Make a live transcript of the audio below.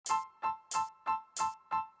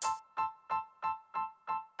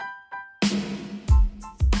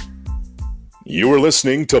You are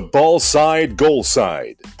listening to Ball Side, Goal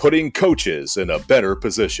Side, putting coaches in a better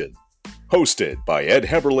position. Hosted by Ed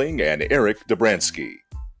Heberling and Eric Dobransky.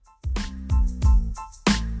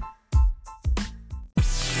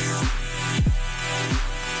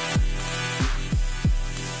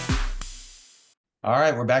 All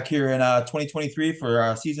right, we're back here in 2023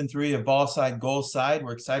 for season 3 of Ball Side, Goal Side.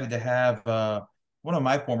 We're excited to have one of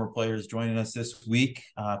my former players joining us this week,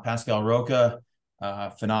 Pascal Roca,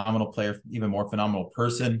 phenomenal player, even more phenomenal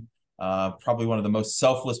person, probably one of the most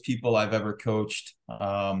selfless people I've ever coached.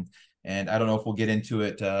 And I don't know if we'll get into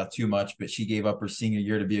it too much, but she gave up her senior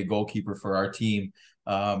year to be a goalkeeper for our team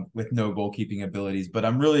with no goalkeeping abilities. But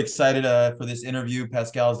I'm really excited for this interview.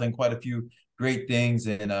 Pascal has done quite a few great things,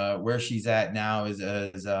 and where she's at now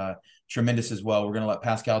is tremendous as well. We're going to let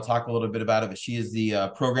Pascal talk a little bit about it, but she is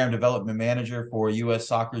the program development manager for U.S.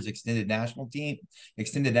 Soccer's extended national team.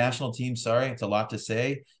 Sorry, it's a lot to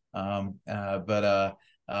say, but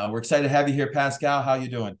we're excited to have you here, Pascal. How you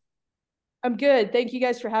doing? I'm good. Thank you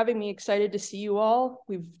guys for having me. Excited to see you all.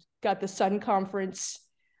 We've got the Sun Conference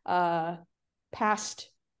past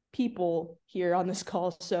people here on this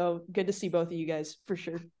call, so good to see both of you guys for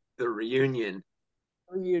sure. The reunion,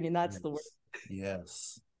 that's the word.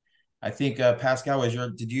 Yes, I think Pascal,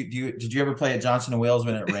 did you ever play at Johnson and Wales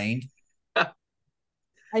when it rained?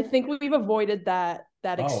 I think we've avoided that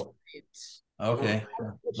experience. Okay,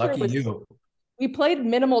 lucky you. We played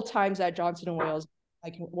minimal times at Johnson and Wales.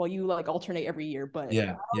 You alternate every year, but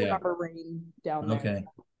yeah. Remember rain down there. Okay,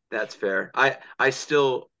 that's fair. I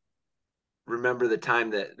still remember the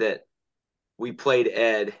time that we played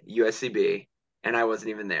Ed USCB. And I wasn't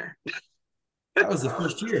even there. That was the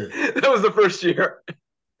first year. That was the first year.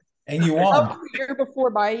 And you won. The year before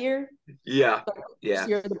my year? Yeah. Yeah.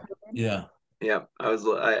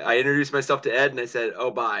 I introduced myself to Ed and I said, "Oh,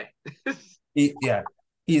 bye."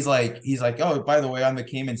 He's like, "Oh, by the way, I'm the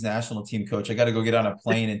Caymans national team coach. I got to go get on a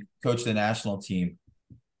plane and coach the national team."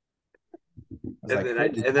 And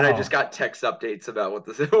then I just got text updates about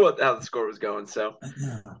how the score was going. So,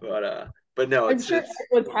 but no, I'm sure I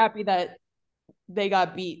was happy that they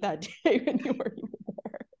got beat that day when you weren't even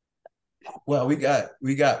there. Well,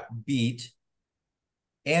 we got beat,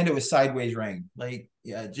 and it was sideways rain,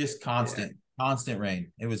 just constant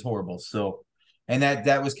rain. It was horrible. So, and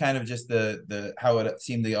that was kind of just the how it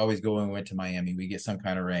seemed to always go when we went to Miami. We get some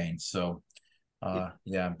kind of rain. So, but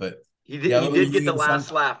he did get the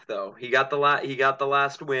last laugh though. He got the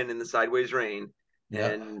last win in the sideways rain.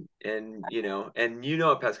 Yep. And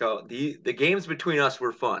Pascal, the games between us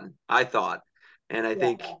were fun, I thought. And I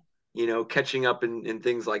think, catching up in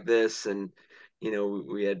things like this, and,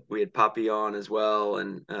 we had Poppy on as well.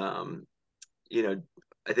 And,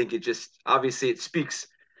 I think obviously it speaks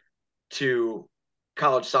to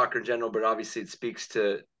college soccer in general, but obviously it speaks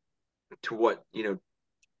to what,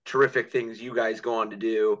 terrific things you guys go on to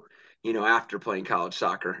do, after playing college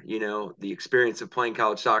soccer. The experience of playing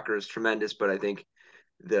college soccer is tremendous, but I think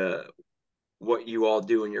what you all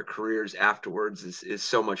do in your careers afterwards is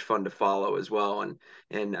so much fun to follow as well.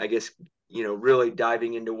 And I guess, really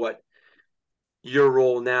diving into what your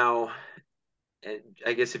role now, and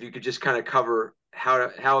I guess if you could just kind of cover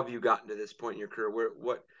how have you gotten to this point in your career,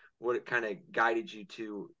 what kind of guided you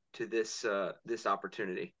to this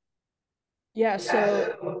opportunity? Yeah.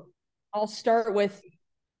 So I'll start with,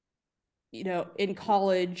 in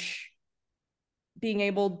college, being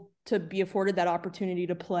able to be afforded that opportunity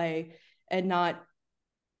to play, and not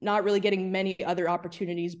really getting many other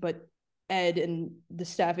opportunities, but Ed and the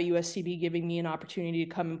staff at USCB giving me an opportunity to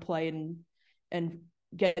come and play and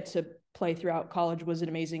get to play throughout college was an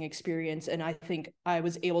amazing experience. And I think I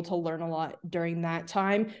was able to learn a lot during that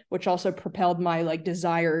time, which also propelled my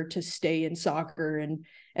desire to stay in soccer. And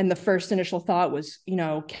the first initial thought was,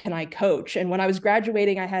 can I coach? And when I was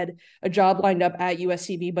graduating, I had a job lined up at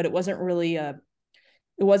USCB, but it wasn't really a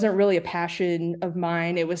passion of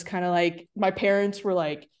mine. It was kind of like, my parents were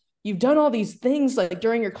like, you've done all these things.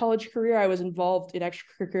 During your college career, I was involved in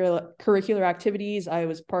extracurricular activities. I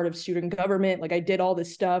was part of student government. I did all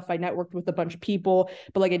this stuff. I networked with a bunch of people,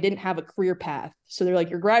 but I didn't have a career path. So they're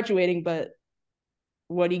like, you're graduating, but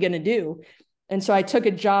what are you going to do? And so I took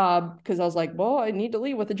a job because I was like, well, I need to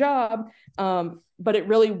leave with a job. But it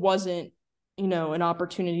really wasn't, an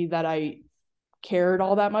opportunity that I cared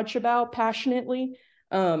all that much about passionately.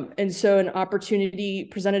 And so an opportunity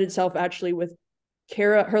presented itself actually with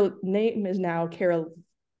Kara. Her name is now Kara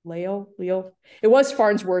Leo. It was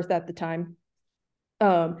Farnsworth at the time,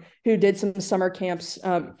 who did some summer camps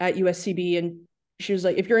at USCB. And she was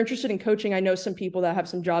like, if you're interested in coaching, I know some people that have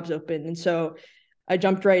some jobs open. And so I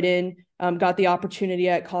jumped right in, got the opportunity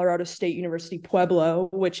at Colorado State University Pueblo,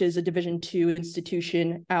 which is a Division II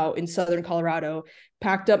institution out in Southern Colorado,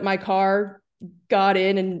 packed up my car, got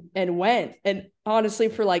in and went. And honestly,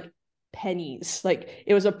 for like pennies, like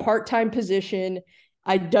it was a part-time position.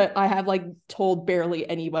 I have like told barely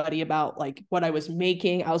anybody about like what I was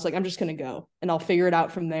making. I was like, I'm just going to go and I'll figure it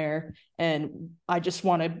out from there. And I just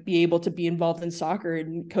want to be able to be involved in soccer,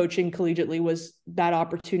 and coaching collegiately was that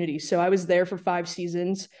opportunity. So I was there for 5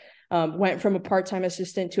 seasons, went from a part-time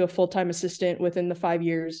assistant to a full-time assistant within the 5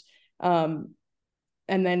 years. And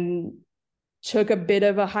then took a bit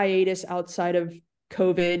of a hiatus outside of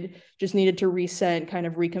COVID, just needed to reset and kind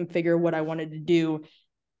of reconfigure what I wanted to do.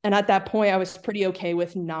 And at that point, I was pretty okay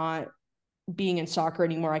with not being in soccer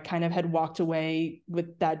anymore. I kind of had walked away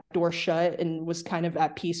with that door shut and was kind of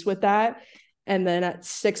at peace with that. And then at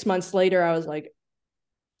 6 months later, I was like,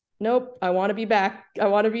 nope, I want to be back. I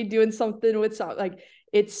want to be doing something with soccer. Like,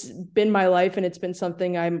 it's been my life, and it's been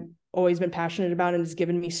something I'm always been passionate about, and it's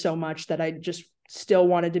given me so much that I just still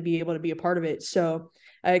wanted to be able to be a part of it. So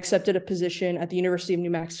I accepted a position at the University of New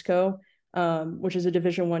Mexico, which is a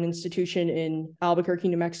Division I institution in Albuquerque,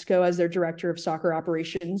 New Mexico, as their director of soccer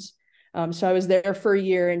operations. So I was there for a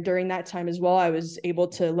year. And during that time as well, I was able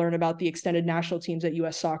to learn about the extended national teams at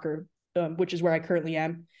US Soccer, which is where I currently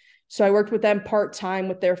am. So I worked with them part-time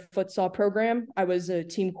with their futsal program. I was a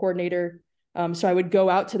team coordinator. So I would go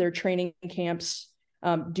out to their training camps,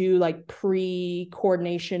 do like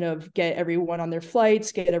pre-coordination of get everyone on their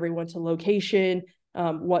flights, get everyone to location,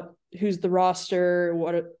 who's the roster,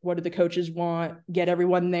 what do the coaches want, get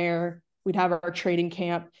everyone there. We'd have our training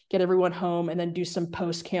camp, get everyone home, and then do some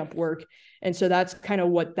post-camp work. And so that's kind of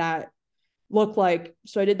what that looked like.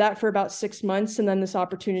 So I did that for about 6 months, and then this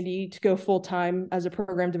opportunity to go full-time as a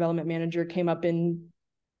program development manager came up in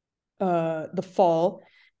the fall.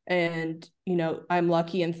 And, I'm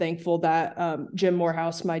lucky and thankful that Jim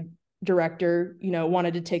Morehouse, my director,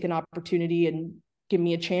 wanted to take an opportunity and give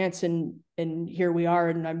me a chance, and here we are.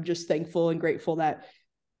 And I'm just thankful and grateful that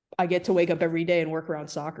I get to wake up every day and work around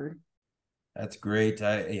soccer. That's great.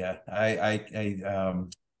 I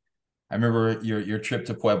remember your trip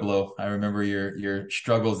to Pueblo. I remember your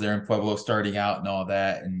struggles there in Pueblo, starting out and all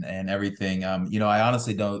that, and everything. I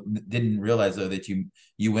honestly didn't realize though that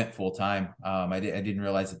you went full time. I didn't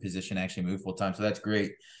realize the position actually moved full time. So that's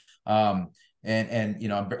great. I'm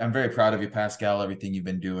very proud of you, Pascal. Everything you've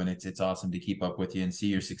been doing, it's awesome to keep up with you and see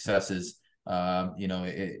your successes.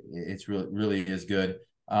 It's really is good.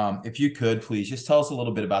 If you could please just tell us a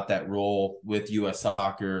little bit about that role with US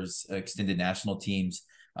Soccer's extended national teams,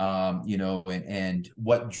 and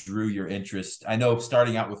what drew your interest. I know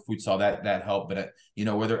starting out with futsal that helped, but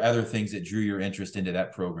were there other things that drew your interest into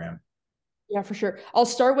that program? Yeah, for sure. I'll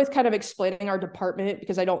start with kind of explaining our department,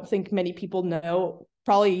 because I don't think many people know.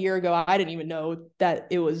 Probably a year ago, I didn't even know that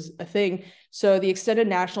it was a thing. So the extended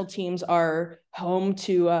national teams are home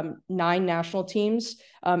to 9 national teams.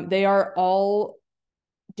 They are all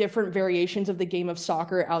different variations of the game of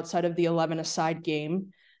soccer outside of the 11-a-side game.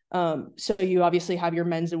 So you obviously have your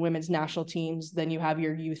men's and women's national teams, then you have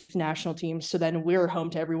your youth national teams. So then we're home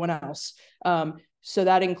to everyone else. So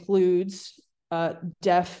that includes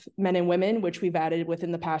deaf men and women, which we've added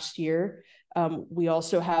within the past year. We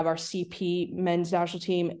also have our CP men's national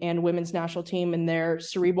team and women's national team, and their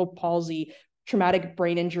cerebral palsy, traumatic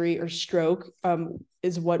brain injury, or stroke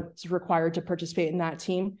is what's required to participate in that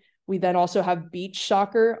team. We then also have beach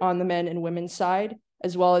soccer on the men and women's side,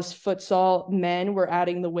 as well as futsal men. We're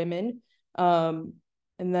adding the women. And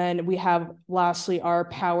then we have, lastly, our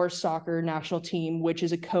power soccer national team, which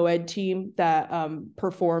is a co-ed team that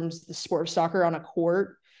performs the sport of soccer on a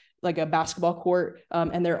court, like a basketball court,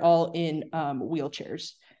 and they're all in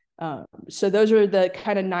wheelchairs. So those are the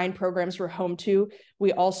kind of 9 programs we're home to.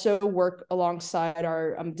 We also work alongside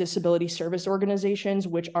our disability service organizations,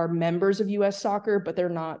 which are members of US Soccer, but they're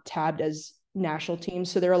not tabbed as national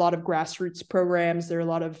teams. So there are a lot of grassroots programs. There are a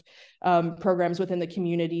lot of programs within the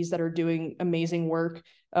communities that are doing amazing work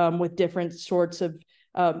with different sorts of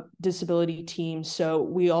disability teams. So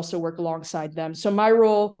we also work alongside them. So my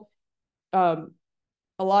role, a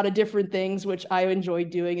lot of different things, which I enjoy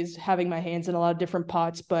doing, is having my hands in a lot of different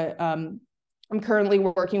pots. But I'm currently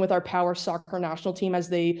working with our power soccer national team as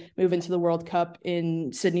they move into the World Cup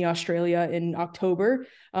in Sydney, Australia in October,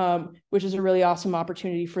 which is a really awesome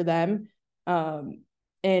opportunity for them.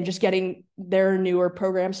 And just getting their newer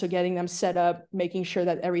program. So getting them set up, making sure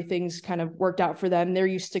that everything's kind of worked out for them. They're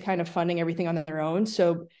used to kind of funding everything on their own.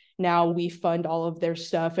 So now we fund all of their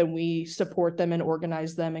stuff, and we support them and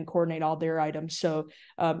organize them and coordinate all their items. So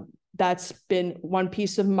that's been one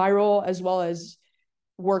piece of my role, as well as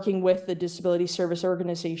working with the disability service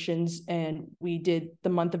organizations, and we did the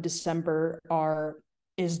month of December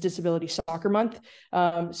is Disability Soccer Month.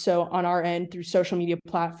 So on our end, through social media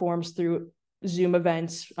platforms, through Zoom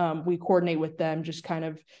events, we coordinate with them, just kind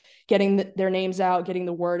of getting their names out, getting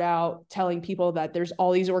the word out, telling people that there's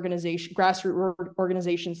all these grassroots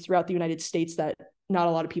organizations throughout the United States that not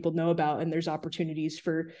a lot of people know about, and there's opportunities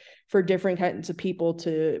for different kinds of people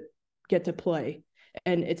to get to play.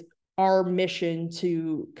 And it's our mission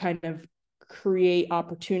to kind of create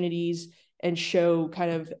opportunities and show kind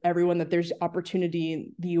of everyone that there's opportunity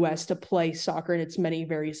in the US to play soccer in its many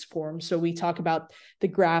various forms. So we talk about the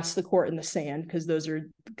grass, the court, and the sand, because those are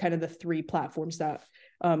kind of the three platforms that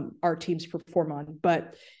our teams perform on.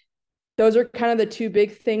 But those are kind of the two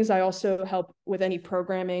big things. I also help with any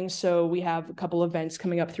programming. So we have a couple events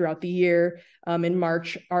coming up throughout the year. In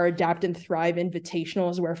March, our Adapt and Thrive Invitational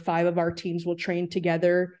is where 5 of our teams will train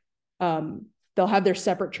together. They'll have their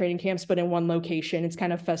separate training camps, but in one location. It's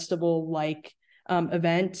kind of festival-like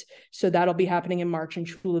event. So that'll be happening in March in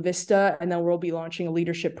Chula Vista. And then we'll be launching a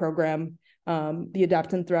leadership program, the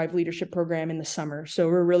Adapt and Thrive leadership program, in the summer. So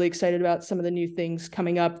we're really excited about some of the new things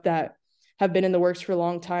coming up that have been in the works for a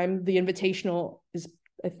long time. The Invitational is,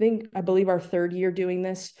 I believe our 3rd year doing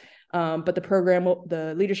this, but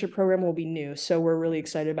the leadership program will be new. So we're really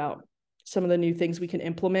excited about some of the new things we can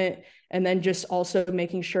implement, and then just also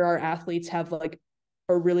making sure our athletes have like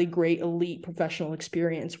a really great elite professional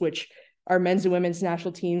experience, which our men's and women's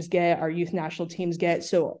national teams get, our youth national teams get.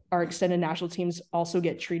 So our extended national teams also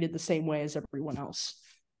get treated the same way as everyone else.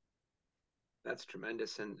 That's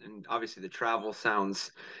tremendous. And obviously the travel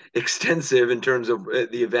sounds extensive in terms of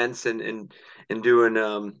the events and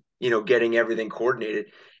doing, getting everything coordinated.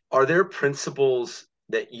 Are there principles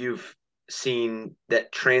that you've seen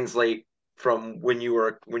that translate from when you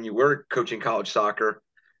were coaching college soccer,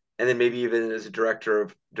 and then maybe even as a director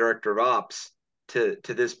of ops to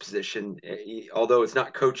this position? Although it's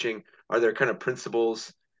not coaching, are there kind of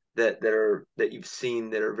principles that you've seen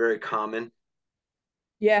that are very common?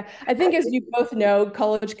 Yeah, I think, as you both know,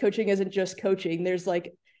 college coaching isn't just coaching. There's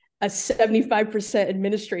like a 75%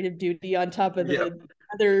 administrative duty on top of the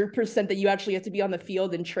other percent that you actually have to be on the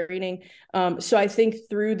field and training. So I think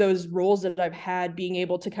through those roles that I've had, being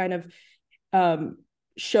able to kind of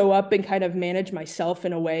show up and kind of manage myself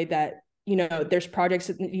in a way that, there's projects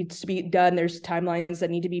that needs to be done. There's timelines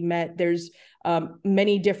that need to be met. There's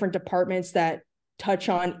many different departments that touch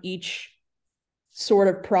on each sort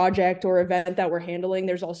of project or event that we're handling.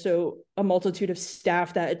 There's also a multitude of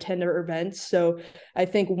staff that attend our events. So I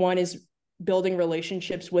think one is building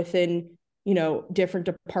relationships within, different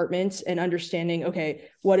departments and understanding, okay,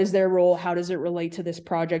 what is their role? How does it relate to this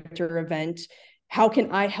project or event? How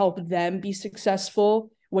can I help them be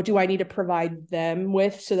successful? What do I need to provide them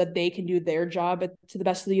with so that they can do their job to the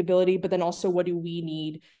best of the ability? But then also, what do we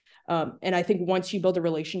need? And I think once you build a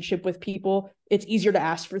relationship with people, it's easier to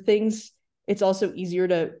ask for things. It's also easier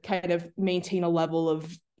to kind of maintain a level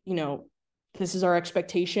of, this is our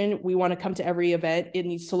expectation. We want to come to every event. It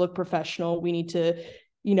needs to look professional. We need to,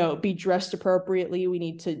 be dressed appropriately. We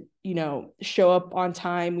need to, show up on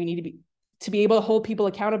time. We need to be able to hold people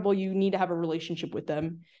accountable. You need to have a relationship with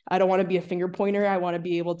them. I don't want to be a finger pointer. I want to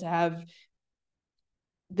be able to have,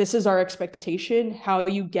 this is our expectation. How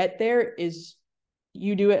you get there is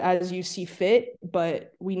you do it as you see fit,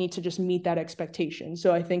 but we need to just meet that expectation.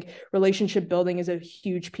 So I think relationship building is a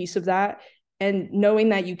huge piece of that. And knowing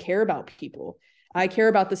that you care about people. I care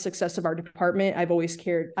about the success of our department.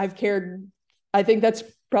 I've cared. I think that's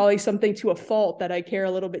probably something to a fault, that I care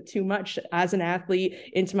a little bit too much as an athlete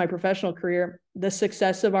into my professional career. The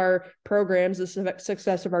success of our programs, the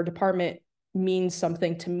success of our department means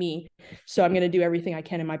something to me. So I'm going to do everything I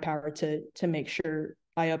can in my power to make sure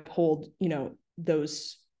I uphold,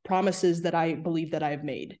 those promises that I believe that I have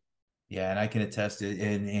made. Yeah, and I can attest to,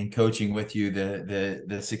 in coaching with you,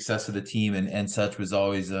 the success of the team and such was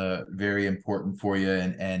always very important for you.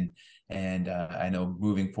 And I know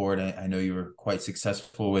moving forward, I know you were quite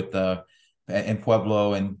successful with in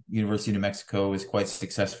Pueblo, and University of New Mexico was quite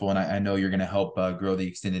successful. And I know you're going to help grow the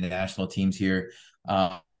extended national teams here.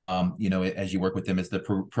 As you work with them as the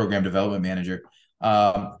program development manager.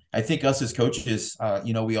 I think us as coaches,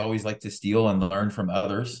 we always like to steal and learn from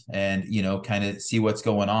others and, kind of see what's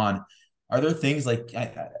going on. Are there things like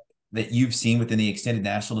that you've seen within the extended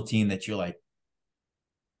national team that you're like,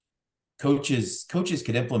 coaches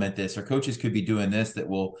could implement this, or coaches could be doing this that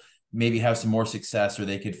will maybe have some more success, or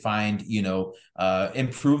they could find,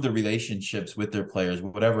 improve the relationships with their players,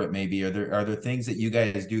 whatever it may be? Are there things that you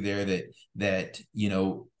guys do there that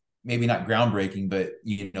maybe not groundbreaking, but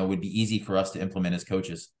would be easy for us to implement as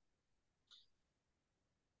coaches?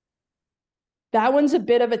 That one's a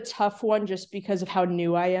bit of a tough one just because of how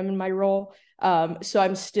new I am in my role. So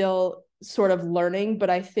I'm still sort of learning, but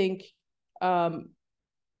I think one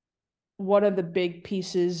of the big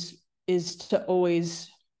pieces is to always,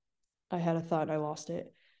 I had a thought and I lost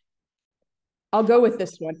it. I'll go with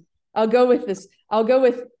this one.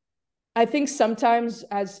 I think sometimes,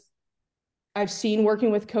 as I've seen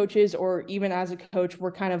working with coaches or even as a coach,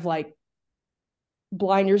 we're kind of like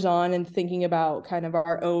blinders on and thinking about kind of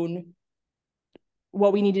our own,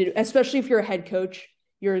 what we need to do, especially if you're a head coach.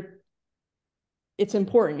 It's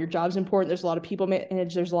important. Your job's important. There's a lot of people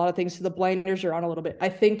manage. There's a lot of things. So the blinders are on a little bit. I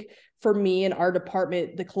think for me in our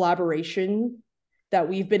department, the collaboration that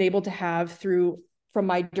we've been able to have from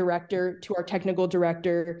my director to our technical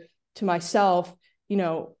director to myself,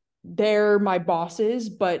 they're my bosses,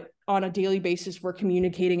 but on a daily basis, we're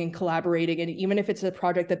communicating and collaborating. And even if it's a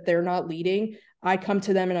project that they're not leading, I come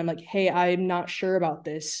to them and I'm like, hey, I'm not sure about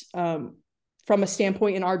this. From a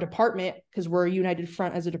standpoint in our department, because we're a united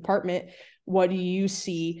front as a department, what do you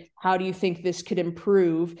see? How do you think this could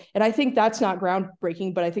improve? And I think that's not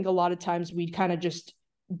groundbreaking, but I think a lot of times we kind of just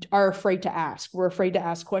are afraid to ask. We're afraid to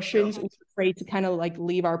ask questions. We're afraid to kind of like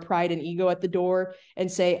leave our pride and ego at the door and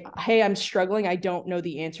say, hey, I'm struggling. I don't know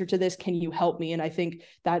the answer to this. Can you help me? And I think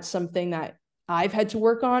that's something that I've had to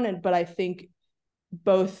work on. But I think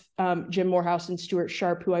both Jim Morehouse and Stuart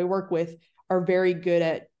Sharp, who I work with, are very good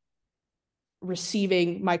at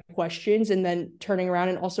receiving my questions and then turning around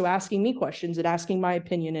and also asking me questions and asking my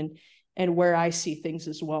opinion and where I see things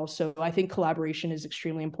as well. So I think collaboration is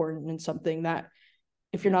extremely important and something that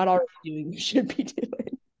if you're not already doing, you should be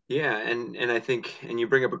doing. Yeah. And I think, and you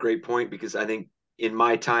bring up a great point, because I think in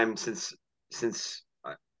my time since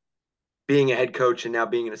being a head coach and now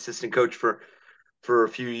being an assistant coach for a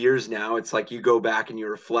few years now, it's like you go back and you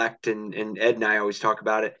reflect, and Ed and I always talk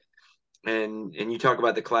about it. And you talk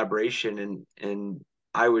about the collaboration, and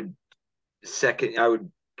I would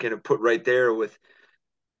kind of put right there with,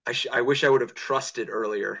 I wish I would have trusted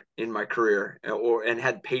earlier in my career, and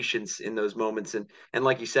had patience in those moments, and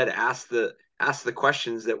like you said, ask the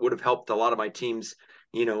questions that would have helped a lot of my teams,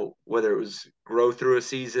 whether it was grow through a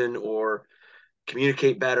season or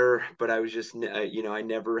communicate better. But I was just, I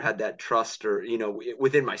never had that trust, or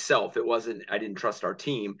within myself. I didn't trust our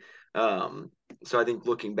team. So I think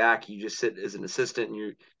looking back, you just sit as an assistant and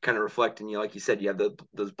you kind of reflect, and like you said, you have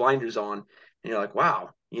those blinders on, and you're like,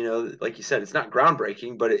 wow, like you said, it's not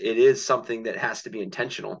groundbreaking, but it is something that has to be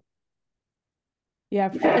intentional. Yeah,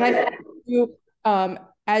 and I think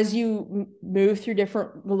as you move through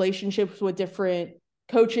different relationships with different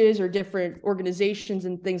coaches or different organizations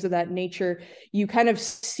and things of that nature, you kind of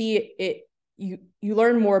see it. You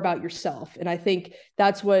learn more about yourself, and I think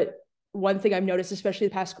that's one thing I've noticed, especially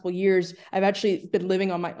the past couple of years. I've actually been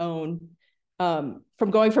living on my own,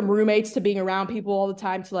 from going from roommates to being around people all the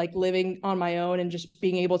time to like living on my own and just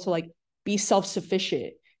being able to like be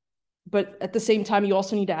self-sufficient. But at the same time, you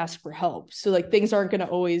also need to ask for help. So like things aren't going to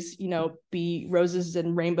always, be roses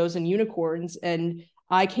and rainbows and unicorns. And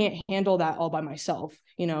I can't handle that all by myself,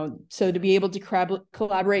 so to be able to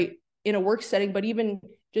collaborate in a work setting, but even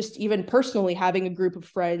personally, having a group of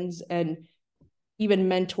friends and even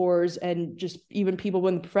mentors and just even people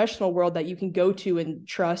in the professional world that you can go to and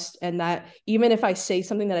trust. And that even if I say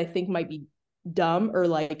something that I think might be dumb, or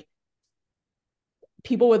like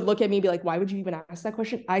people would look at me and be like, why would you even ask that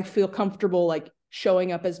question? I feel comfortable like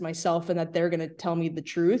showing up as myself, and that they're going to tell me the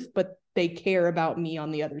truth, but they care about me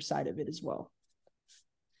on the other side of it as well.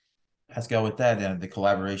 Pascal, with that, the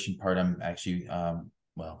collaboration part, I'm actually,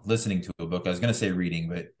 listening to a book. I was going to say reading,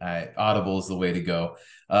 but Audible is the way to go.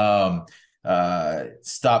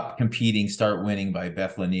 Stop Competing, Start Winning by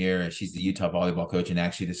Beth Lanier. She's the Utah volleyball coach. And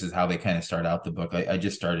actually, this is how they kind of start out the book. I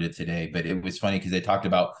just started it today, but it was funny because they talked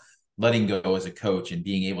about letting go as a coach and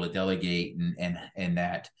being able to delegate and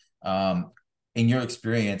that. In your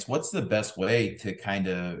experience, what's the best way to kind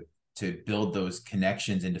of to build those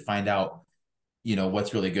connections and to find out,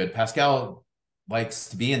 what's really good? Pascal likes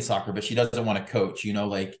to be in soccer, but she doesn't want to coach,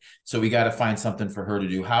 so we got to find something for her to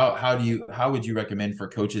do. How would you recommend for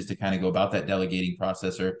coaches to kind of go about that delegating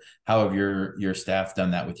process, or how have your staff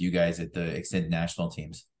done that with you guys at the extended national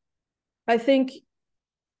teams? I think,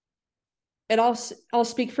 and I'll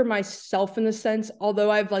speak for myself in the sense,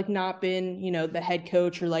 although I've like not been, the head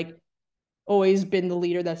coach or like always been the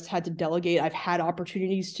leader that's had to delegate, I've had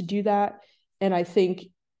opportunities to do that. And I think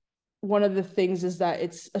one of the things is that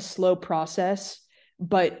it's a slow process,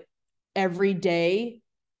 but every day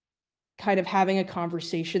kind of having a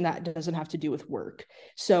conversation that doesn't have to do with work.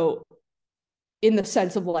 So in the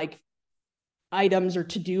sense of like, items or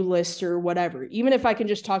to-do lists or whatever, even if I can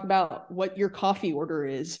just talk about what your coffee order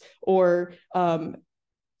is, or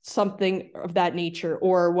something of that nature,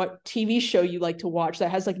 or what TV show you like to watch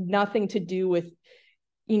that has like nothing to do with,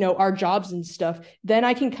 you know, our jobs and stuff, then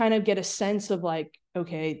I can kind of get a sense of like,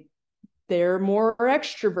 okay, they're more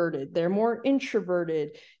extroverted, they're more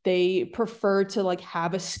introverted, they prefer to like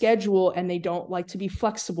have a schedule and they don't like to be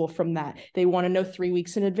flexible from that. They want to know 3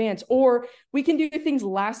 weeks in advance, or we can do things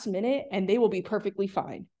last minute and they will be perfectly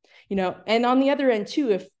fine, you know. And on the other end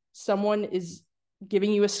too, if someone is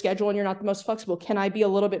giving you a schedule and you're not the most flexible, can I be a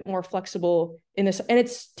little bit more flexible in this? And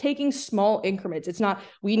it's taking small increments. It's not,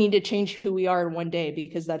 we need to change who we are in one day,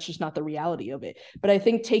 because that's just not the reality of it. But I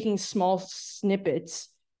think taking small snippets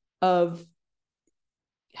of,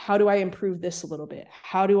 how do I improve this a little bit?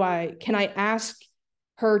 Can I ask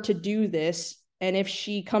her to do this? And if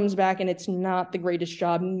she comes back and it's not the greatest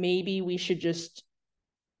job, maybe we should just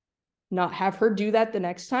not have her do that the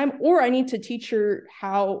next time. Or I need to teach her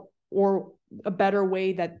how, or a better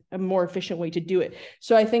way, that a more efficient way to do it.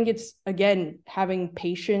 So I think it's, again, having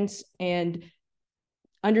patience and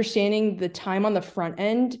understanding the time on the front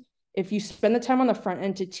end. If you spend the time on the front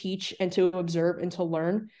end to teach and to observe and to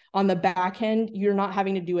learn, on the back end, you're not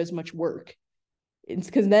having to do as much work. It's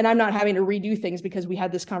because then I'm not having to redo things, because we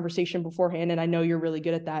had this conversation beforehand and I know you're really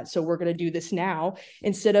good at that, so we're going to do this now,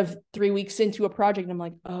 instead of 3 weeks into a project. I'm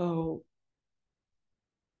like, oh,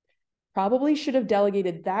 probably should have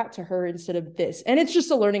delegated that to her instead of this. And it's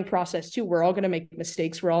just a learning process too. We're all going to make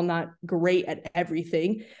mistakes. We're all not great at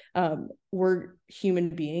everything. We're human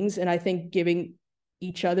beings. And I think giving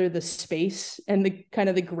each other the space and the kind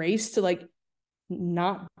of the grace to like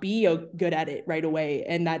not be good at it right away,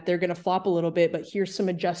 and that they're going to flop a little bit, but here's some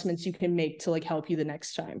adjustments you can make to like help you the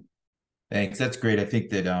next time. Thanks. That's great. I think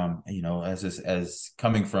that, you know, as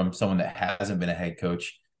coming from someone that hasn't been a head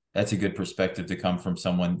coach, that's a good perspective to come from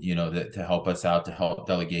someone, you know, that to help us out, to help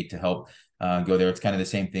delegate, to help go there. It's kind of the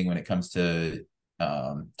same thing when it comes to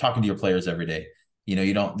talking to your players every day. You know,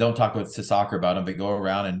 you don't talk to soccer about them, but go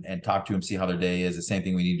around and talk to them, see how their day is. The same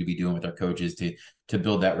thing we need to be doing with our coaches to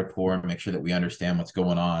build that rapport and make sure that we understand what's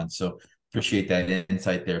going on. So appreciate that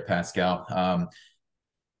insight there, Pascal.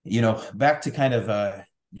 You know, back to kind of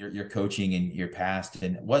your coaching and your past,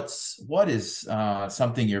 and what is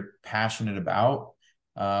something you're passionate about,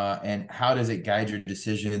 and how does it guide your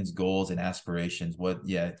decisions, goals, and aspirations?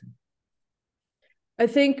 I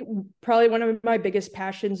think probably one of my biggest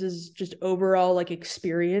passions is just overall like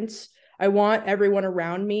experience. I want everyone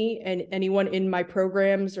around me and anyone in my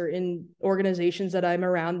programs or in organizations that I'm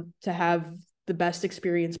around to have the best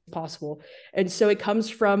experience possible. And so it comes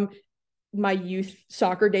from my youth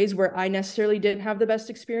soccer days, where I necessarily didn't have the best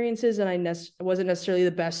experiences and I wasn't necessarily the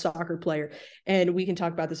best soccer player. And we can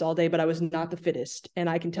talk about this all day, but I was not the fittest. And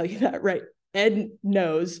I can tell you that, right? Ed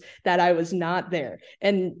knows that I was not there.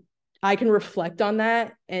 And I can reflect on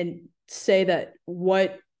that and say that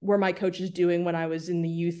what were my coaches doing when I was in the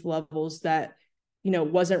youth levels that, you know,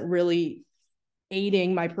 wasn't really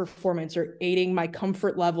aiding my performance or aiding my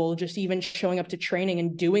comfort level, just even showing up to training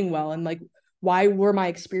and doing well. And like, why were my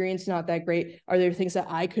experience not that great? Are there things that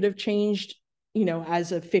I could have changed, you know,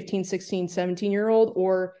 as a 15, 16, 17-year-old?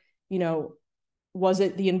 Or, you know, was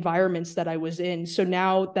it the environments that I was in? So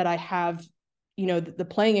now that I have, you know, the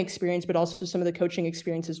playing experience, but also some of the coaching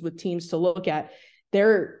experiences with teams to look at,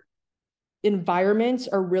 their environments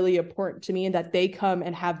are really important to me, and that they come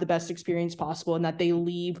and have the best experience possible, and that they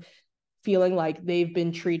leave feeling like they've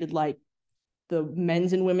been treated like the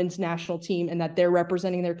men's and women's national team, and that they're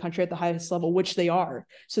representing their country at the highest level, which they are.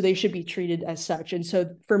 So they should be treated as such. And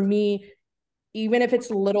so for me, even if it's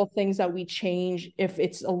little things that we change, if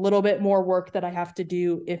it's a little bit more work that I have to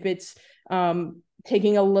do, if it's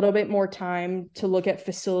taking a little bit more time to look at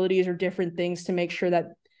facilities or different things to make sure that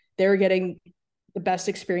they're getting the best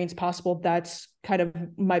experience possible, that's kind of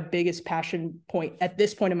my biggest passion point at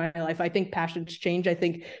this point in my life. I think passions change. I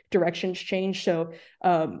think directions change. So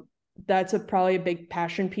that's probably a big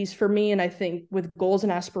passion piece for me. And I think with goals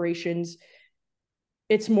and aspirations,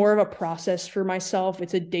 it's more of a process for myself.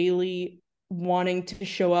 It's a daily wanting to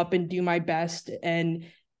show up and do my best. And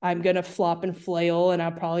I'm going to flop and flail, and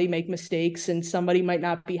I'll probably make mistakes, and somebody might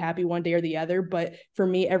not be happy one day or the other. But for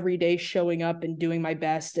me, every day showing up and doing my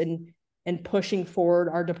best and pushing forward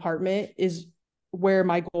our department is where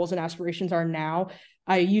my goals and aspirations are now.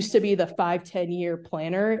 I used to be the 5-10 year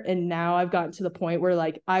planner, and now I've gotten to the point where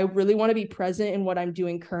like, I really want to be present in what I'm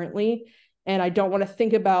doing currently. And I don't want to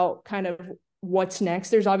think about kind of what's next.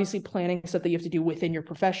 There's obviously planning stuff that you have to do within your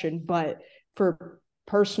profession, but for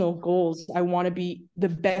personal goals. I want to be the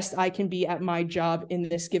best I can be at my job in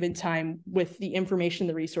this given time with the information,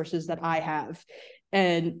 the resources that I have.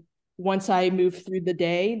 And once I move through the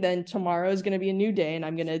day, then tomorrow is going to be a new day, and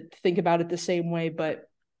I'm going to think about it the same way. But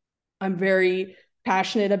I'm very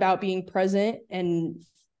passionate about being present, and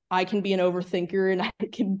I can be an overthinker, and I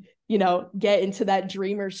can, get into that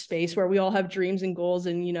dreamer space where we all have dreams and goals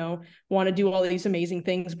and, want to do all these amazing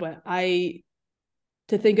things. But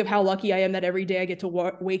to think of how lucky I am that every day I get to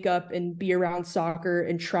wake up and be around soccer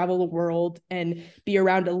and travel the world and be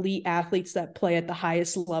around elite athletes that play at the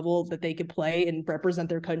highest level that they could play and represent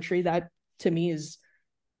their country. That to me is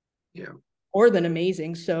more than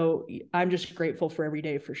amazing. So I'm just grateful for every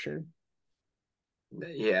day for sure.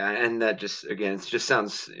 Yeah. And that just, again, it just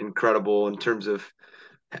sounds incredible in terms of,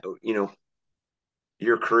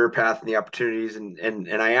 your career path and the opportunities. And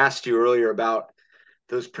I asked you earlier about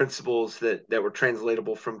those principles that were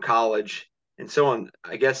translatable from college and so on.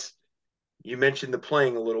 I guess you mentioned the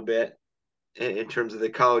playing a little bit in terms of the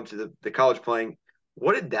college playing.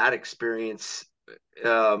 What did that experience,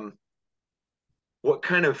 what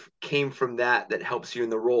kind of came from that helps you in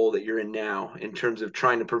the role that you're in now in terms of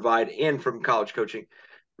trying to provide, and from college coaching,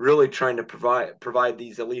 really trying to provide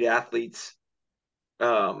these elite athletes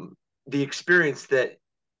the experience that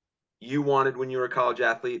you wanted when you were a college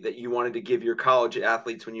athlete, that you wanted to give your college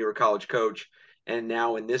athletes when you were a college coach, and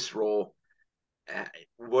now in this role?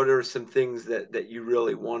 What are some things that you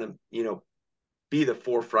really want to, be the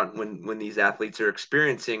forefront when these athletes are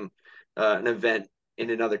experiencing an event in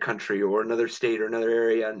another country or another state or another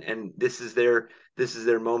area, and this is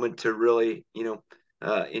their moment to really,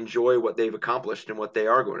 enjoy what they've accomplished and what they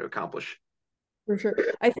are going to accomplish? For sure.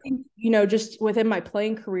 I think, just within my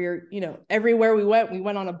playing career, everywhere we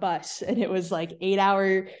went on a bus, and it was like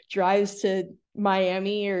 8-hour drives to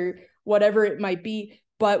Miami or whatever it might be.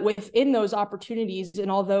 But within those opportunities, and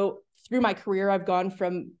although through my career, I've gone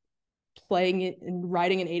from playing it and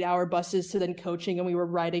riding in 8-hour buses to then coaching, and we were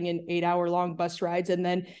riding in 8-hour long bus rides. And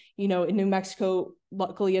then, in New Mexico,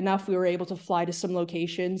 luckily enough, we were able to fly to some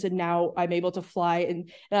locations, and now I'm able to fly. And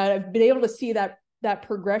I've been able to see that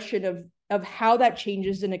progression of how that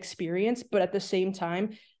changes an experience, but at the same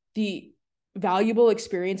time, the valuable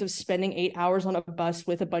experience of spending 8 hours on a bus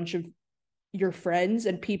with a bunch of your friends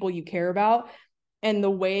and people you care about, and the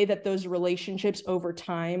way that those relationships over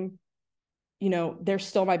time, they're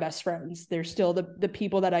still my best friends. They're still the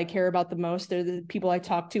people that I care about the most. They're the people I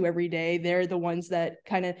talk to every day. They're the ones that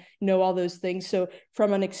kind of know all those things. So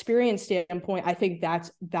from an experience standpoint, I think that's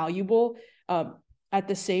valuable. At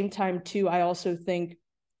the same time too, I also think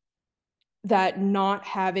that not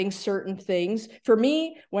having certain things, for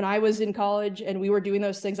me, when I was in college and we were doing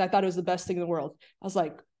those things, I thought it was the best thing in the world. I was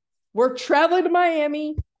like, we're traveling to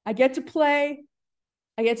Miami. I get to play.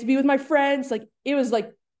 I get to be with my friends. Like, it was like,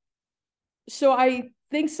 so I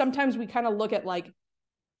think sometimes we kind of look at like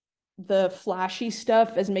the flashy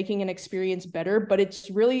stuff as making an experience better, but it's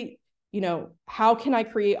really, how can I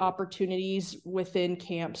create opportunities within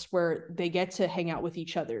camps where they get to hang out with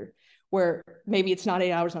each other, where maybe it's not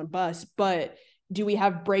 8 hours on a bus, but do we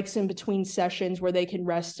have breaks in between sessions where they can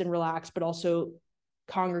rest and relax, but also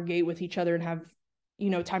congregate with each other and have,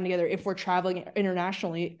 time together? If we're traveling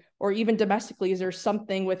internationally or even domestically, is there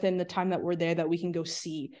something within the time that we're there that we can go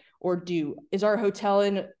see or do? Is our hotel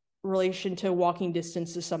in relation to walking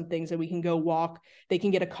distance to some things that we can go walk? They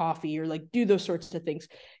can get a coffee or like do those sorts of things,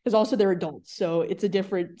 because also they're adults. So it's a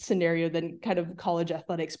different scenario than kind of college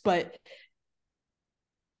athletics. But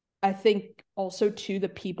I think also too, the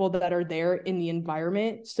people that are there in the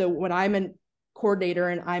environment. So when I'm a coordinator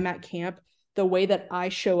and I'm at camp, the way that I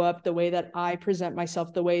show up, the way that I present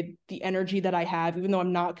myself, the energy that I have, even though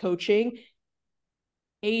I'm not coaching,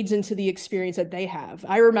 aids into the experience that they have.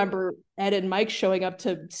 I remember Ed and Mike showing up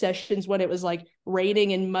to sessions when it was like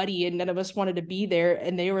raining and muddy and none of us wanted to be there,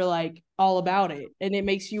 and they were like all about it, and it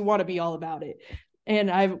makes you want to be all about it.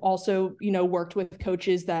 And I've also, worked with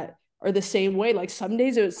coaches that are the same way. Like some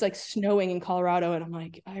days it was like snowing in Colorado, and I'm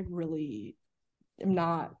like, I really am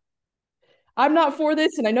not I'm not for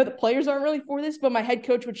this, and I know the players aren't really for this, but my head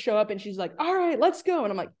coach would show up and she's like, all right, let's go.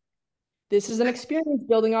 And I'm like, this is an experience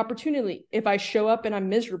building opportunity. If I show up and I'm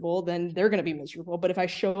miserable, then they're going to be miserable. But if I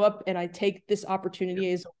show up and I take this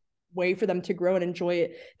opportunity as a way for them to grow and enjoy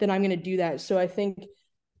it, then I'm going to do that. So I think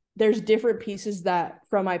there's different pieces that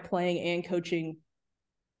from my playing and coaching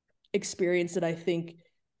experience that I think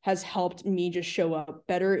has helped me just show up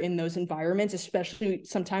better in those environments, especially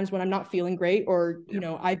sometimes when I'm not feeling great, or, you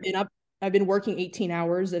know, I've been working 18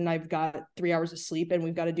 hours and I've got 3 hours of sleep and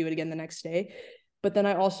we've got to do it again the next day. But then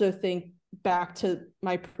I also think back to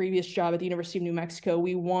my previous job at the University of New Mexico,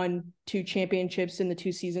 we won 2 championships in the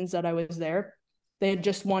 2 seasons that I was there. They had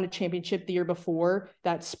just won a championship the year before,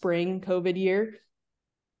 that spring COVID year.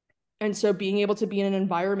 And so being able to be in an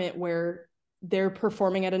environment where they're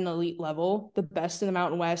performing at an elite level, the best in the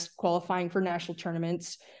Mountain West, qualifying for national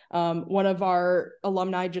tournaments. One of our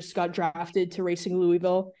alumni just got drafted to Racing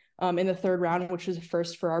Louisville in the 3rd round, which was a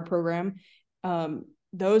first for our program.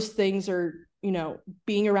 Those things are,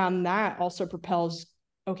 being around that also propels,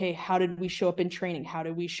 okay, how did we show up in training? How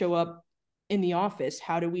did we show up in the office?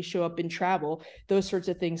 How did we show up in travel? Those sorts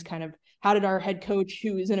of things kind of, how did our head coach,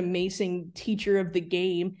 who is an amazing teacher of the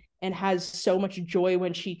game and has so much joy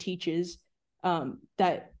when she teaches,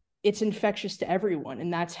 that it's infectious to everyone.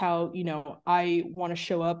 And that's how, I want to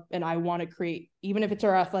show up and I want to create, even if it's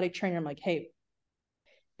our athletic trainer, I'm like, hey,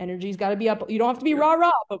 energy's got to be up. You don't have to be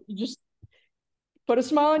rah, but you just put a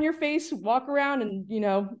smile on your face, walk around,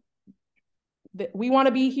 and, we want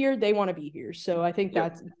to be here. They want to be here. So I think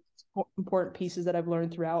that's important pieces that I've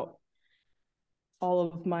learned throughout all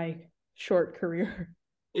of my short career.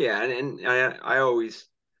 Yeah. And I always,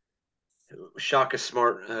 Shaka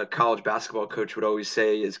Smart, college basketball coach, would always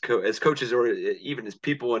say, as coaches or even as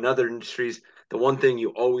people in other industries, the one thing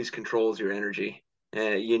you always control is your energy.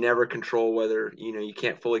 You never control whether, you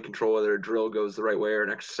can't fully control whether a drill goes the right way or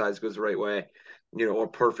an exercise goes the right way, or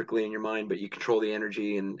perfectly in your mind, but you control the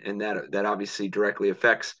energy, and that obviously directly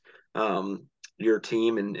affects your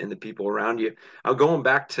team and the people around you. Going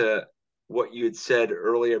back to what you had said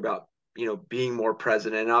earlier about, being more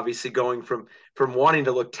present, and obviously going from wanting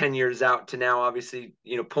to look 10 years out to now, obviously,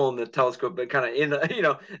 pulling the telescope, but kind of in,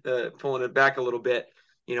 pulling it back a little bit.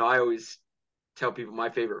 I always tell people my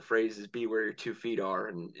favorite phrase is be where your 2 feet are.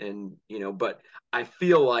 And, but I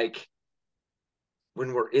feel like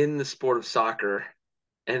when we're in the sport of soccer,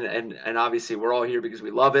 and obviously we're all here because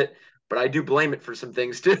we love it, but I do blame it for some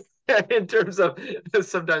things too. In terms of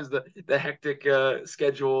sometimes the hectic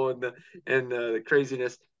schedule and the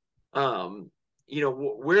craziness.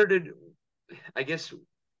 Where did, I guess,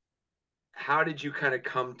 how did you kind of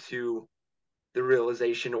come to the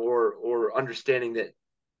realization or understanding that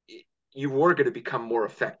you were going to become more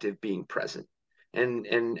effective being present,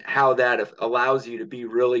 and how that allows you to be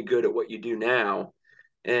really good at what you do now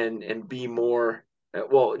and be more,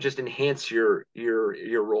 just enhance your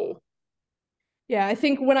role? Yeah, I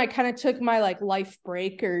think when I kind of took my life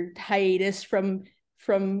break or hiatus from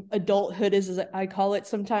adulthood, as I call it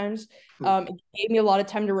sometimes, it gave me a lot of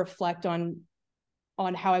time to reflect on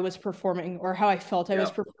how I was performing or how I felt I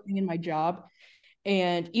was performing in my job,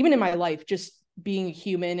 and even in my life, just being a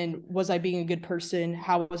human. And was I being a good person?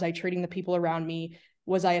 How was I treating the people around me?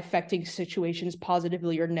 Was I affecting situations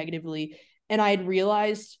positively or negatively? And I had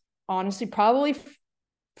realized, honestly, probably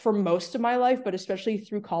for most of my life, but especially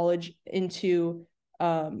through college into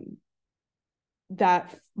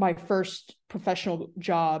that my first professional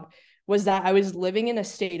job, was that I was living in a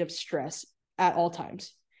state of stress at all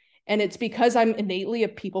times. And it's because I'm innately a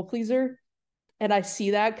people pleaser. And I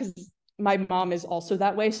see that because my mom is also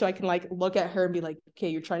that way. So I can look at her and be like, okay,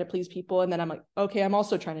 you're trying to please people. And then I'm like, okay, I'm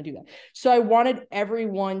also trying to do that. So I wanted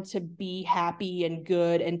everyone to be happy and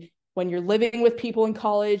good. And when you're living with people in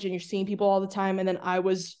college and you're seeing people all the time, and then I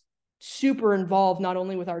was super involved, not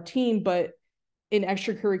only with our team, but in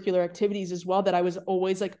extracurricular activities as well, that I was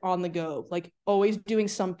always on the go, always doing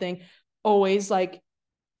something, always I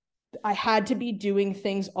had to be doing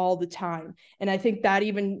things all the time. And I think that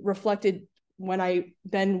even reflected when I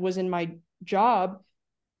then was in my job.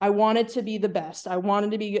 I wanted to be the best. I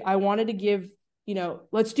wanted to give,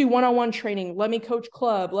 let's do one-on-one training. Let me coach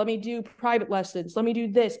club. Let me do private lessons. Let me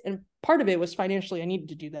do this. And part of it was financially, I needed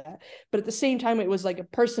to do that. But at the same time, it was a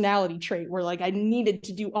personality trait where I needed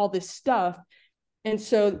to do all this stuff. And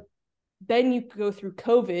so then you go through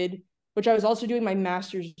COVID, which I was also doing my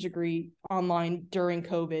master's degree online during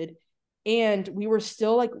COVID. And we were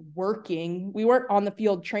still working. We weren't on the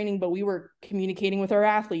field training, but we were communicating with our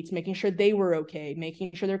athletes, making sure they were okay,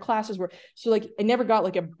 making sure their classes were. So I never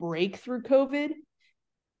got a break through COVID.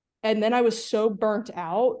 And then I was so burnt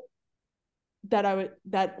out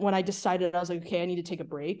that when I decided, I was like, okay, I need to take a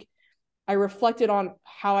break. I reflected on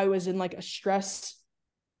how I was in a stress,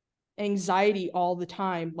 anxiety all the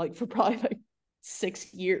time, for probably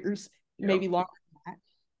 6 years, maybe longer.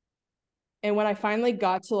 And when I finally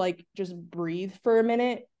got to just breathe for a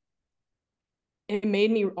minute, it made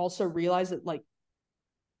me also realize that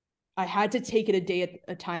I had to take it a day at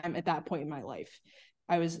a time at that point in my life.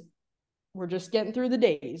 We're just getting through the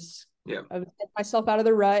days. Yeah. I was getting myself out of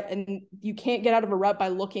the rut, and you can't get out of a rut by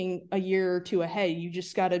looking a year or two ahead. You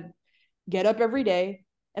just got to get up every day,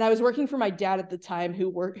 And I was working for my dad at the time,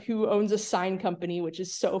 who owns a sign company, which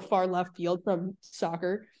is so far left field from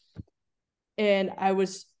soccer. And it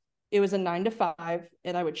was a 9 to 5,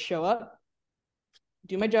 and I would show up,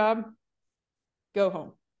 do my job, go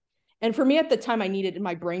home. And for me at the time, I needed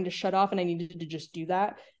my brain to shut off, and I needed to just do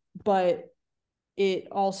that. But it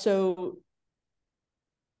also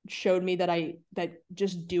showed me that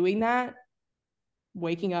just doing that,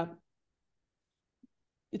 waking up,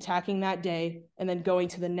 attacking that day, and then going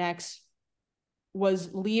to the next, was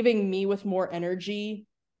leaving me with more energy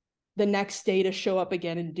the next day to show up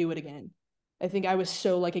again and do it again. I think I was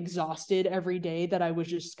so like exhausted every day that I was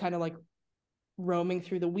just kind of like roaming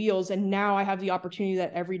through the wheels. And now I have the opportunity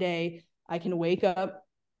that every day I can wake up,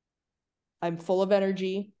 I'm full of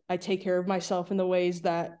energy, I take care of myself in the ways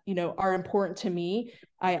that, you know, are important to me.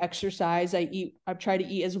 I exercise, I try to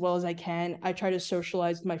eat as well as I can. I try to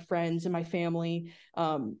socialize with my friends and my family,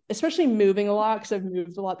 especially moving a lot, because I've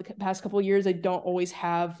moved a lot the past couple of years. I don't always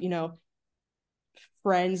have, you know,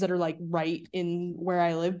 friends that are like right in where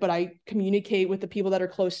I live, but I communicate with the people that are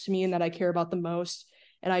close to me and that I care about the most.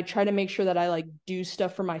 And I try to make sure that I like do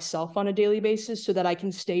stuff for myself on a daily basis so that I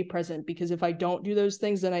can stay present, because if I don't do those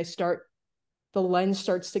things, then the lens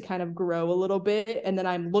starts to kind of grow a little bit. And then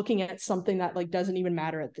I'm looking at something that like doesn't even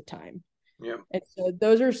matter at the time. Yeah. And so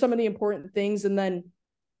those are some of the important things. And then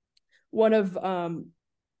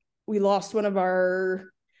we lost one of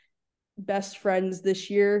our best friends this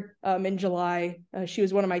year in July. She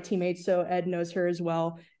was one of my teammates, so Ed knows her as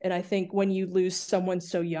well. And I think when you lose someone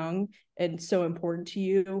so young and so important to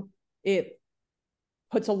you, it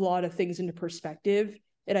puts a lot of things into perspective.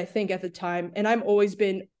 And I think at the time, and I've always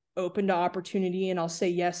been open to opportunity, and I'll say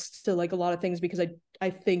yes to like a lot of things because I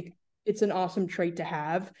think it's an awesome trait to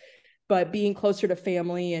have. But being closer to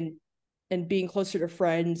family and being closer to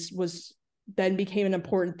friends became an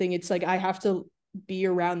important thing. It's like I have to be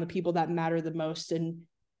around the people that matter the most, and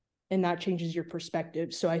that changes your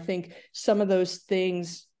perspective. So I think some of those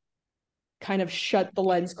things kind of shut the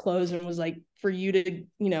lens closed and was like, for you to,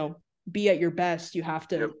 you know, be at your best, you have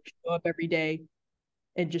to show up every day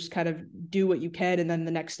and just kind of do what you can, and then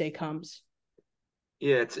the next day comes.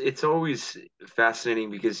 Yeah, it's always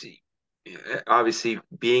fascinating because obviously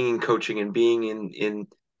being in coaching and being in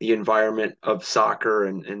the environment of soccer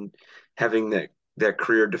and having that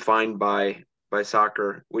career defined by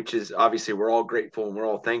soccer, which is obviously we're all grateful and we're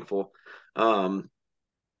all thankful.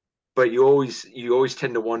 But you always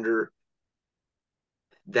tend to wonder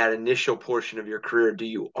that initial portion of your career, do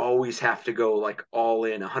you always have to go like all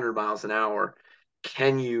in 100 miles an hour?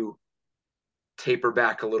 Can you taper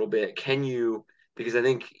back a little bit? Because I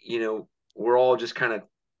think, you know, we're all just kind of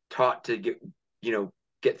taught to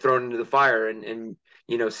get thrown into the fire and,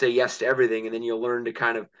 you know, say yes to everything. And then you'll learn to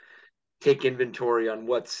kind of take inventory on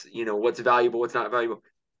what's valuable, what's not valuable.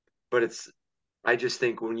 But I just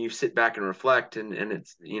think when you sit back and reflect and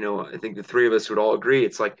it's, you know, I think the three of us would all agree,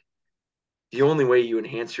 it's like the only way you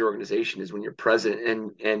enhance your organization is when you're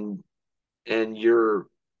present and you're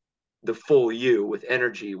the full you, with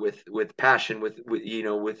energy, with passion, with you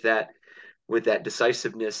know, with that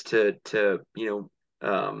decisiveness to you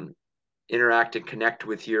know, interact and connect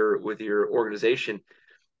with your organization.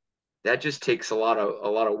 That just takes a lot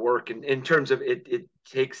of work, and in terms of it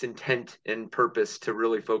takes intent and purpose to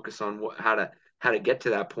really focus on how to get to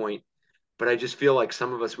that point. But I just feel like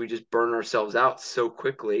some of us, we just burn ourselves out so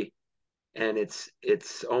quickly, and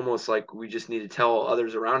it's almost like we just need to tell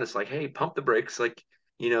others around us, like, hey, pump the brakes. Like,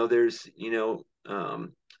 you know, there's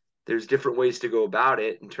different ways to go about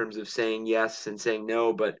it in terms of saying yes and saying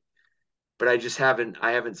no, but I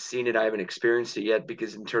haven't seen it. I haven't experienced it yet,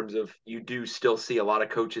 because in terms of, you do still see a lot of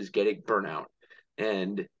coaches getting burnout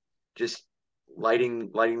and just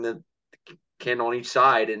lighting the candle on each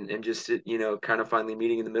side and just, you know, kind of finally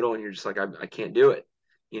meeting in the middle. And you're just like, I can't do it.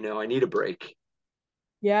 You know, I need a break.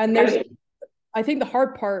 Yeah. And I think the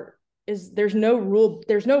hard part is there's no book.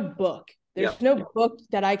 There's no book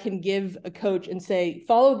that I can give a coach and say,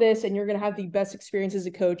 follow this and you're going to have the best experience as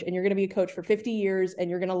a coach, and you're going to be a coach for 50 years and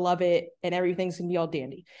you're going to love it and everything's going to be all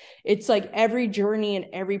dandy. It's like every journey and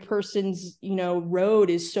every person's, you know, road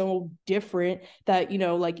is so different that, you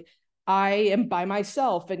know, like I am by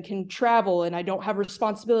myself and can travel and I don't have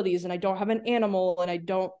responsibilities and I don't have an animal and I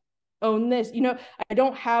don't own this, you know, I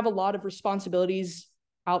don't have a lot of responsibilities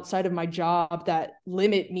outside of my job that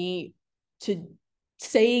limit me to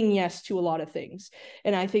saying yes to a lot of things.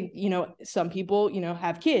 And I think, you know, some people, you know,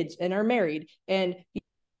 have kids and are married and,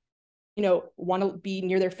 you know, want to be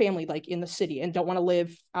near their family, like in the city, and don't want to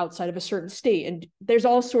live outside of a certain state. And there's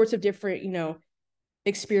all sorts of different, you know,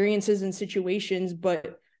 experiences and situations,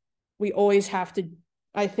 but we always have to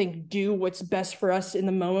I think, do what's best for us in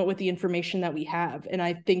the moment with the information that we have. And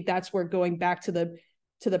I think that's where, going back to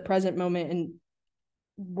the present moment, and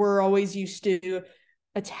we're always used to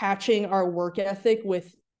attaching our work ethic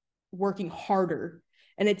with working harder.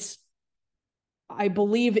 And I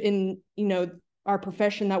believe in, our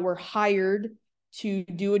profession, that we're hired to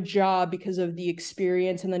do a job because of the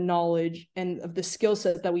experience and the knowledge and of the skill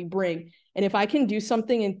set that we bring. And if I can do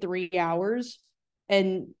something in 3 hours,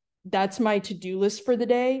 and that's my to-do list for the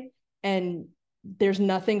day, and there's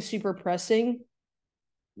nothing super pressing,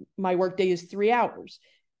 my workday is 3 hours.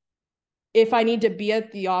 If I need to be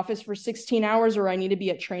at the office for 16 hours, or I need to be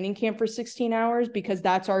at training camp for 16 hours because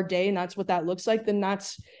that's our day and that's what that looks like, then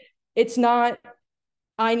it's not,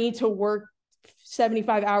 I need to work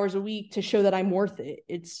 75 hours a week to show that I'm worth it.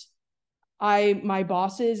 It's my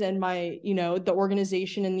bosses and the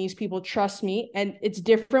organization and these people trust me. And it's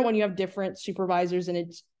different when you have different supervisors,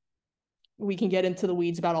 and we can get into the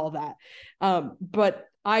weeds about all that. But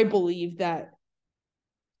I believe that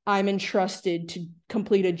I'm entrusted to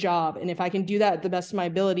complete a job. And if I can do that at the best of my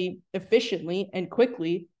ability, efficiently and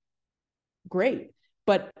quickly, great.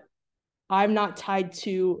 But I'm not tied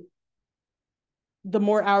to the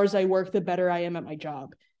more hours I work, the better I am at my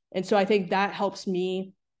job. And so I think that helps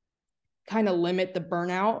me kind of limit the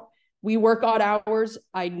burnout. We work odd hours.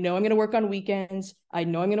 I know I'm going to work on weekends. I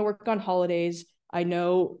know I'm going to work on holidays. I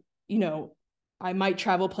know, I might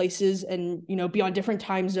travel places and, be on different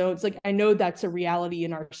time zones. Like, I know that's a reality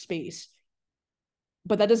in our space,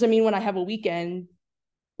 but that doesn't mean when I have a weekend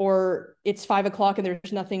or it's 5 o'clock and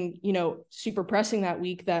there's nothing, super pressing that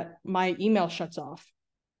week, that my email shuts off.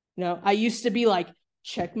 I used to be like,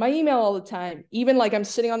 check my email all the time. Even like I'm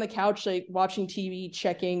sitting on the couch, like watching TV,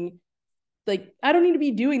 checking, like, I don't need to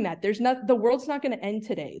be doing that. The world's not going to end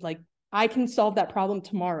today. Like, I can solve that problem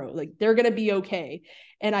tomorrow. Like, they're going to be okay.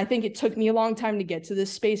 And I think it took me a long time to get to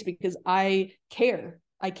this space because I care.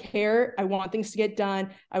 I want things to get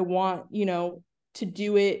done. I want, to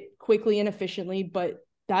do it quickly and efficiently, but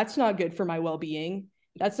that's not good for my well-being.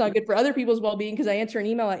 That's not good for other people's well-being, because I answer an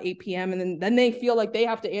email at 8 p.m. and then they feel like they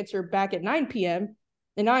have to answer back at 9 p.m.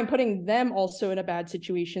 And now I'm putting them also in a bad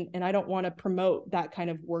situation. And I don't want to promote that kind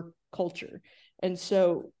of work culture. And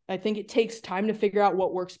so I think it takes time to figure out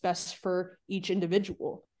what works best for each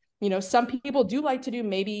individual. Some people do like to do,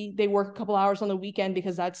 maybe they work a couple hours on the weekend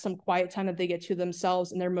because that's some quiet time that they get to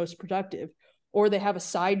themselves and they're most productive. Or they have a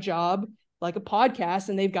side job like a podcast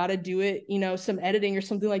and they've got to do it, some editing or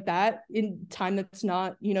something like that in time that's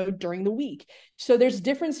not, during the week. So there's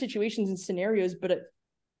different situations and scenarios, but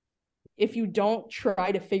if you don't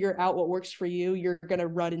try to figure out what works for you, you're going to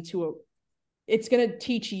run into it's going to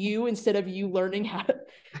teach you instead of you learning how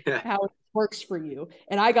it works for you.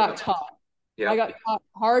 And I got taught. I got taught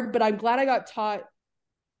hard, but I'm glad I got taught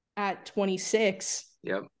at 26.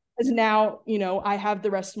 Yep. Because now, I have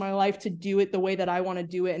the rest of my life to do it the way that I want to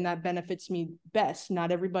do it. And that benefits me best.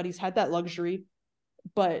 Not everybody's had that luxury,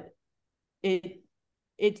 but it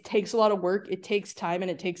takes a lot of work. It takes time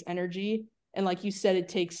and it takes energy. And like you said, it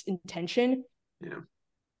takes intention. Yeah.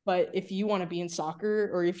 But if you want to be in soccer,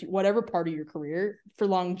 or if whatever part of your career, for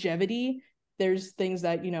longevity, there's things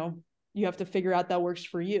that, you have to figure out that works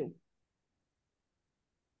for you.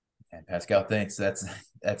 And Pascal, thanks. That's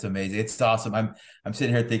amazing. It's awesome. I'm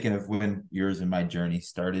sitting here thinking of when yours and my journey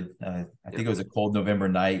started. I think it was a cold November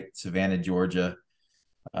night, Savannah, Georgia,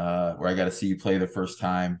 where I got to see you play the first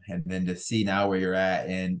time, and then to see now where you're at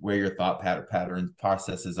and where your thought patterns,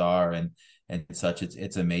 processes are, and such.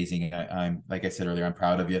 It's amazing. I'm like I said earlier, I'm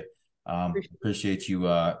proud of you. Appreciate you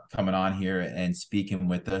coming on here and speaking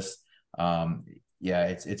with us. Yeah,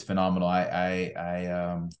 it's phenomenal.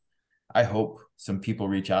 I hope some people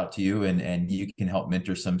reach out to you and you can help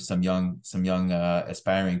mentor some young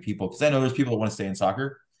aspiring people, because I know there's people that want to stay in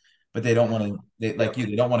soccer, but they don't want to,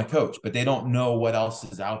 they don't want to coach, but they don't know what else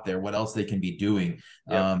is out there, what else they can be doing.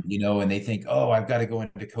 And they think, oh, I've got to go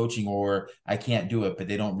into coaching or I can't do it, but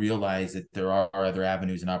they don't realize that there are other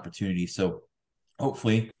avenues and opportunities. So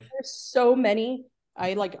hopefully there's so many.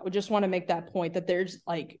 I just want to make that point that there's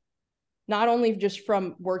not only just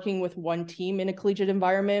from working with one team in a collegiate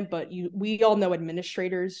environment, but we all know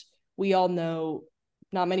administrators. We all know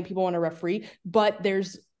not many people want to referee, but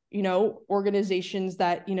there's, organizations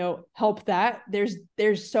that, help that.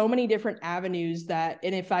 There's so many different avenues and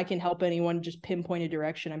if I can help anyone just pinpoint a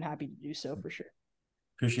direction, I'm happy to do so for sure.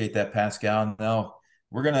 Appreciate that, Pascal. Now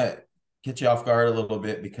we're going to get you off guard a little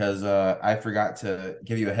bit because I forgot to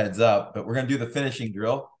give you a heads up, but we're going to do the finishing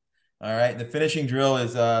drill. All right. The finishing drill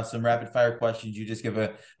is some rapid fire questions. You just give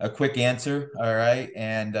a quick answer. All right.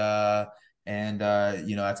 And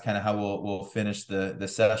that's kind of how we'll finish the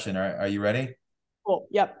session. Are you ready? Cool.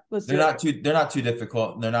 Yep. Let's do They're not too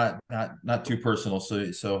difficult. They're not too personal.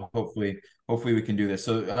 So hopefully we can do this.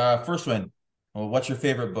 So first one, well, what's your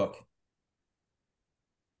favorite book?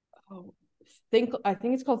 Oh, I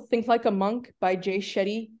think it's called Think Like a Monk by Jay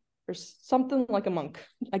Shetty or something like a monk.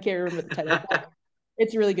 I can't remember the title.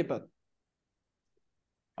 It's a really good book.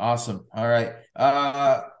 Awesome. All right.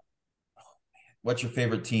 What's your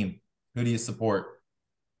favorite team? Who do you support?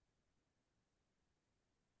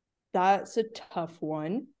 That's a tough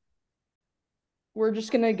one. We're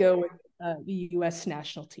just gonna go with the U.S.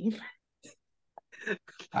 national team.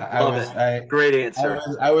 Great answer.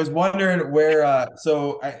 I was wondering where.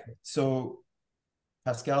 So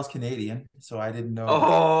Pascal's Canadian, so I didn't know.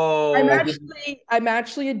 Oh, I'm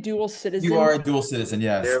actually a dual citizen. You are a dual citizen,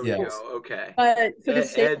 yes. There we go. Okay. But for the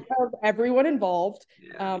sake of everyone involved,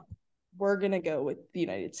 we're gonna go with the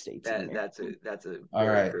United States. That's a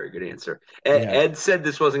very good answer. Ed said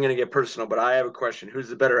this wasn't gonna get personal, but I have a question. Who's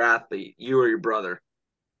the better athlete, you or your brother?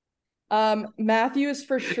 Matthew is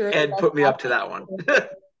for sure. Ed put me up to that one.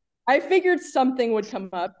 I figured something would come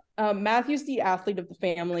up. Matthew's the athlete of the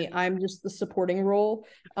family. I'm just the supporting role.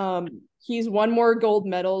 He's won more gold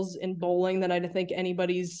medals in bowling than I think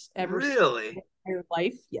anybody's ever really seen in their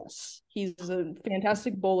life. Yes, he's a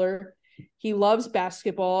fantastic bowler. He loves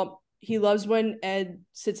basketball. He loves when Ed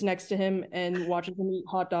sits next to him and watches him eat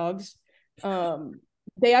hot dogs.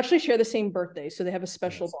 They actually share the same birthday, so they have a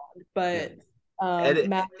special bond. But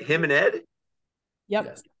him and Ed? Yep.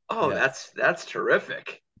 Yes. Oh, that's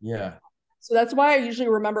terrific. Yeah. So that's why I usually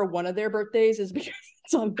remember one of their birthdays is because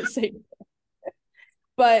it's on the same day.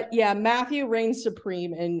 But yeah, Matthew reigns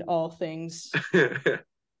supreme in all things. I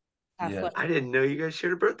didn't know you guys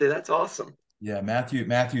shared a birthday. That's awesome. Yeah,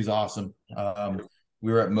 Matthew's awesome.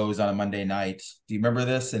 We were at Moe's on a Monday night. Do you remember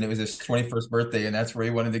this? And it was his 21st birthday, and that's where he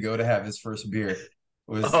wanted to go to have his first beer. It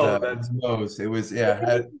was Moe's. It was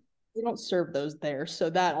They don't serve those there, so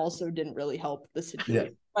that also didn't really help the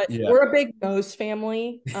situation. But yeah. We're a big Moe's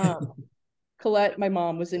family. Colette, my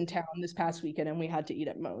mom, was in town this past weekend, and we had to eat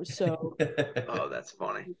at Moe's. So, that's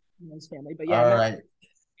funny. Moe's family, but all right.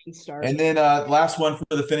 And then last one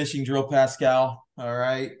for the finishing drill, Pascal. All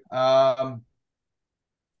right.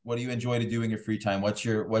 What do you enjoy to do in your free time? What's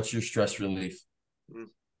your stress relief?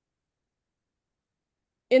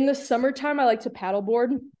 In the summertime, I like to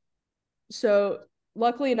paddleboard. So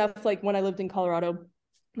luckily enough, like when I lived in Colorado,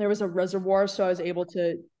 there was a reservoir, so I was able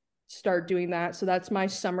to start doing that. So that's my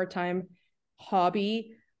summertime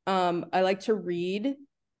hobby. I like to read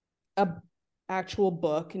a actual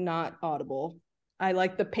book, not Audible. I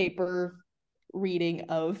like the paper reading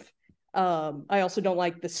of. I also don't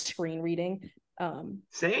like the screen reading.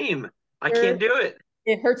 Same. I can't do it.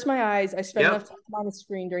 It hurts my eyes. I spend enough time on the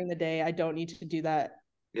screen during the day. I don't need to do that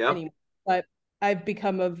anymore. But I've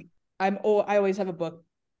become I always have a book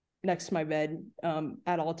next to my bed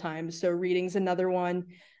at all times. So reading's another one.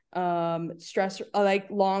 I like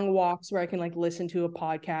long walks where I can like listen to a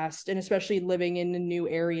podcast, and especially living in a new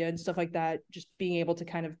area and stuff like that, just being able to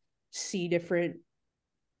kind of see different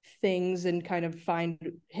things and kind of find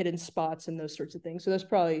hidden spots and those sorts of things. So that's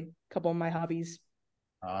probably a couple of my hobbies.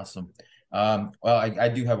 Awesome. Well, I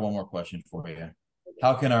do have one more question for you.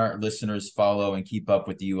 How can our listeners follow and keep up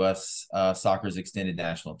with the U.S. Soccer's extended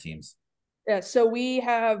national teams? Yeah, so we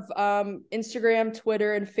have Instagram,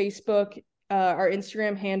 Twitter, and Facebook. Our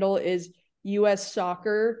Instagram handle is US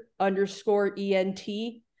Soccer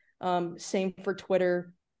 _ENT. Same for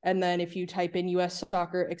Twitter. And then if you type in US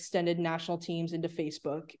Soccer extended national teams into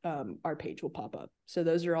Facebook, our page will pop up. So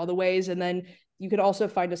those are all the ways. And then you could also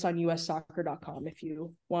find us on ussoccer.com if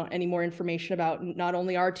you want any more information about not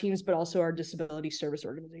only our teams, but also our disability service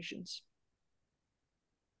organizations.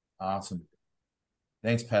 Awesome.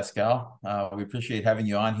 Thanks, Pascal. We appreciate having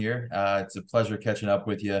you on here. It's a pleasure catching up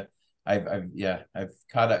with you. I've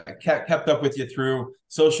kept up with you through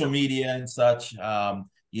social media and such.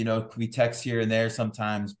 We text here and there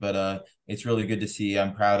sometimes, but it's really good to see.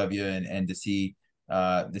 I'm proud of you and to see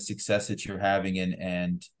the success that you're having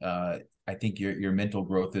and I think your mental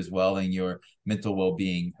growth as well and your mental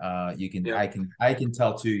well-being. I can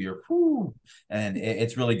tell too. And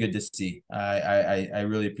it's really good to see. I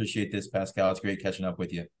really appreciate this, Pascal. It's great catching up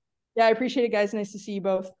with you. Yeah, I appreciate it, guys. Nice to see you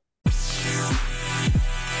both.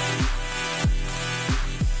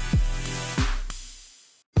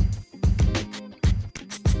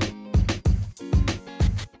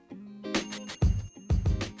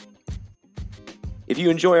 If you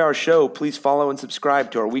enjoy our show, please follow and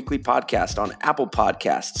subscribe to our weekly podcast on Apple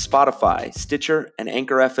Podcasts, Spotify, Stitcher, and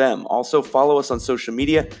Anchor FM. Also follow us on social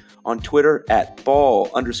media on Twitter at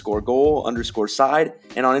ball_goal_side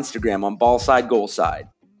and on Instagram on ballside goalside.